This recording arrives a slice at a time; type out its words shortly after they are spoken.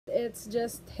it's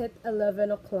just hit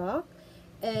 11 o'clock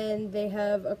and they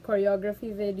have a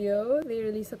choreography video. They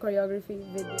released a choreography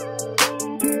video.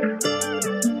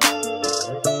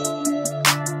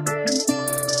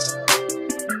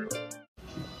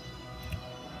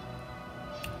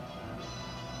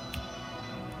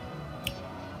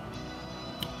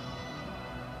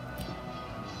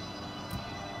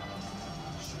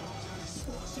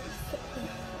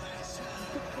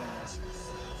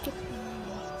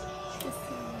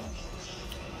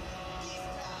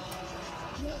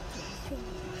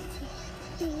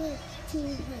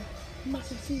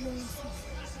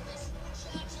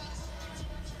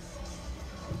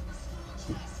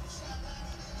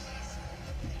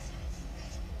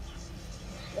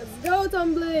 Let's go,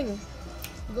 tumbling!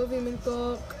 Go, Vimin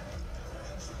Cook!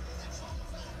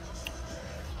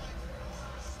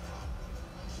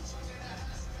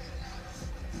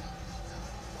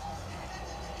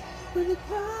 Where the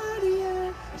party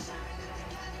at?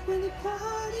 Where the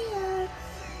party at?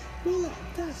 We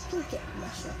like that, we get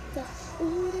mashed up, that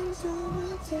wouldn't do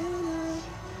it tonight.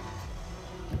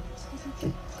 Should we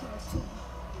get cold?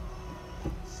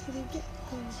 Should we get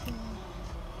cold?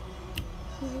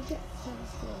 Should we get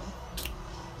cold?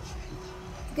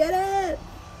 Get it!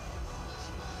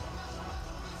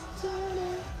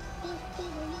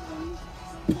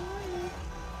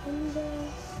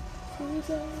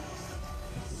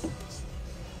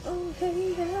 Oh,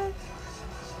 hey there.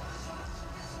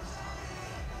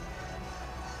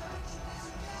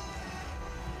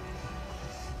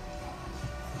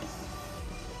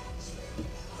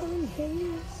 Oh, hey.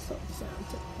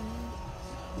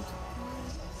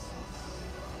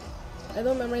 I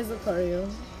don't memorize the choreo,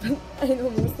 but I know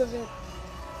most of it.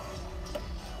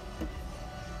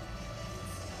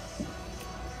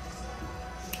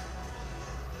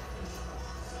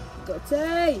 Go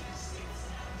Tay!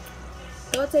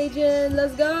 Go Taejin,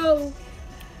 let's go!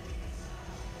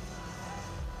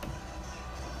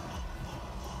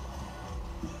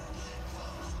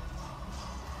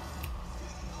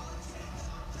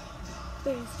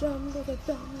 Bass drum goes like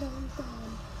dum dum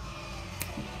dum.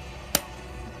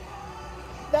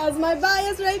 That's my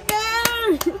bias right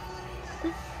there!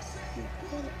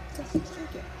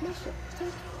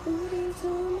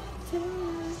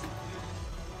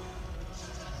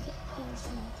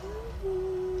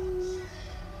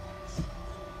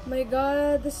 My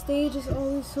god, the stage is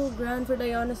always so grand for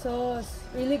Dionysus.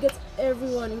 Really gets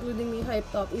everyone, including me,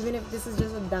 hyped up, even if this is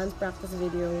just a dance practice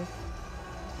video.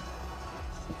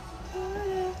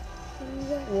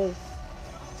 Whoa.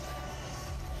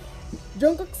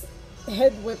 Jungkook's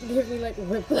head whip gave me like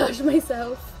whiplash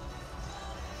myself.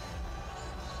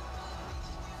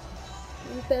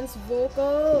 Intense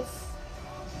vocals.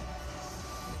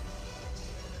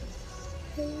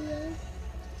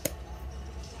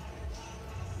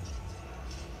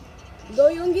 Go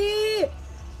Yoongi!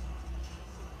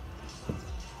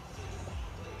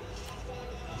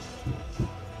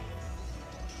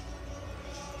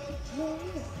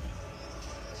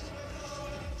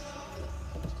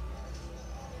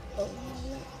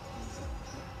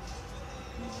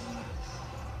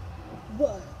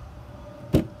 What?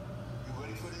 You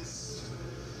ready for this?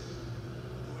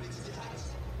 You ready to get hot?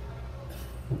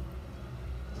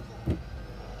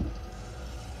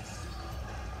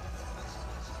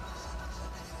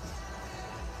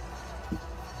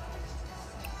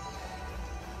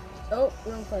 Oh,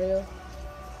 wrong choreo.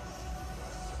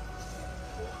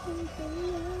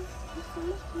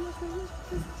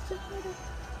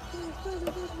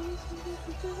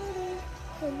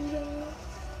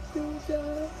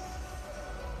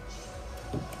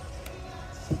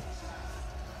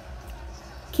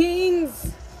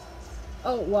 Kings!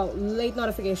 Oh wow, late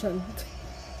notification.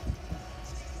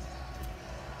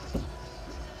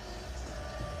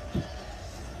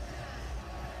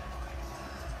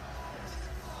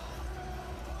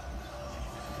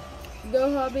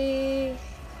 Go hobby!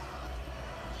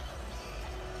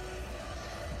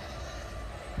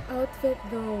 Outfit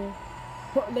though.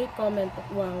 Late comment,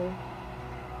 wow.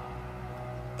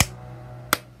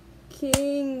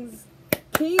 Kings!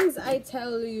 Kings, I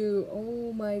tell you.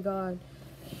 Oh my god.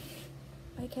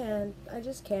 I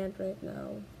just can't right now.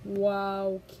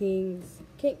 Wow, Kings.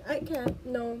 I can't,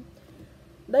 no.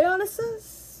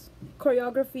 Dionysus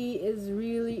choreography is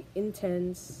really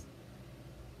intense.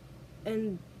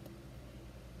 And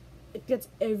it gets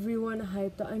everyone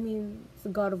hyped up. I mean, it's the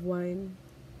god of wine.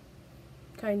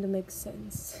 Kinda makes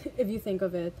sense if you think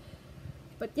of it.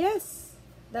 But yes,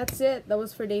 that's it. That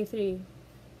was for day 3.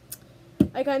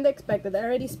 I kinda expected. I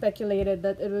already speculated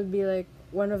that it would be like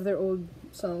one of their old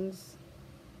songs.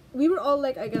 we were all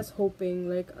like, I guess, hoping,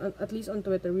 like, at least on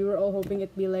Twitter, we were all hoping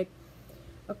it'd be like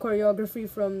a choreography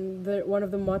from the one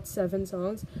of the Mott 7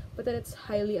 songs, but then it's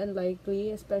highly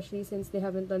unlikely, especially since they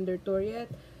haven't done their tour yet.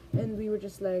 And we were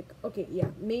just like, okay, yeah,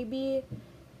 maybe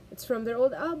it's from their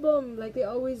old album, like they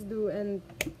always do, and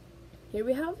here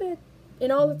we have it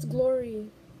in all its glory.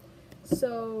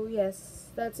 So, yes,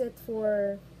 that's it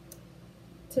for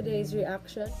today's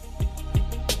reaction.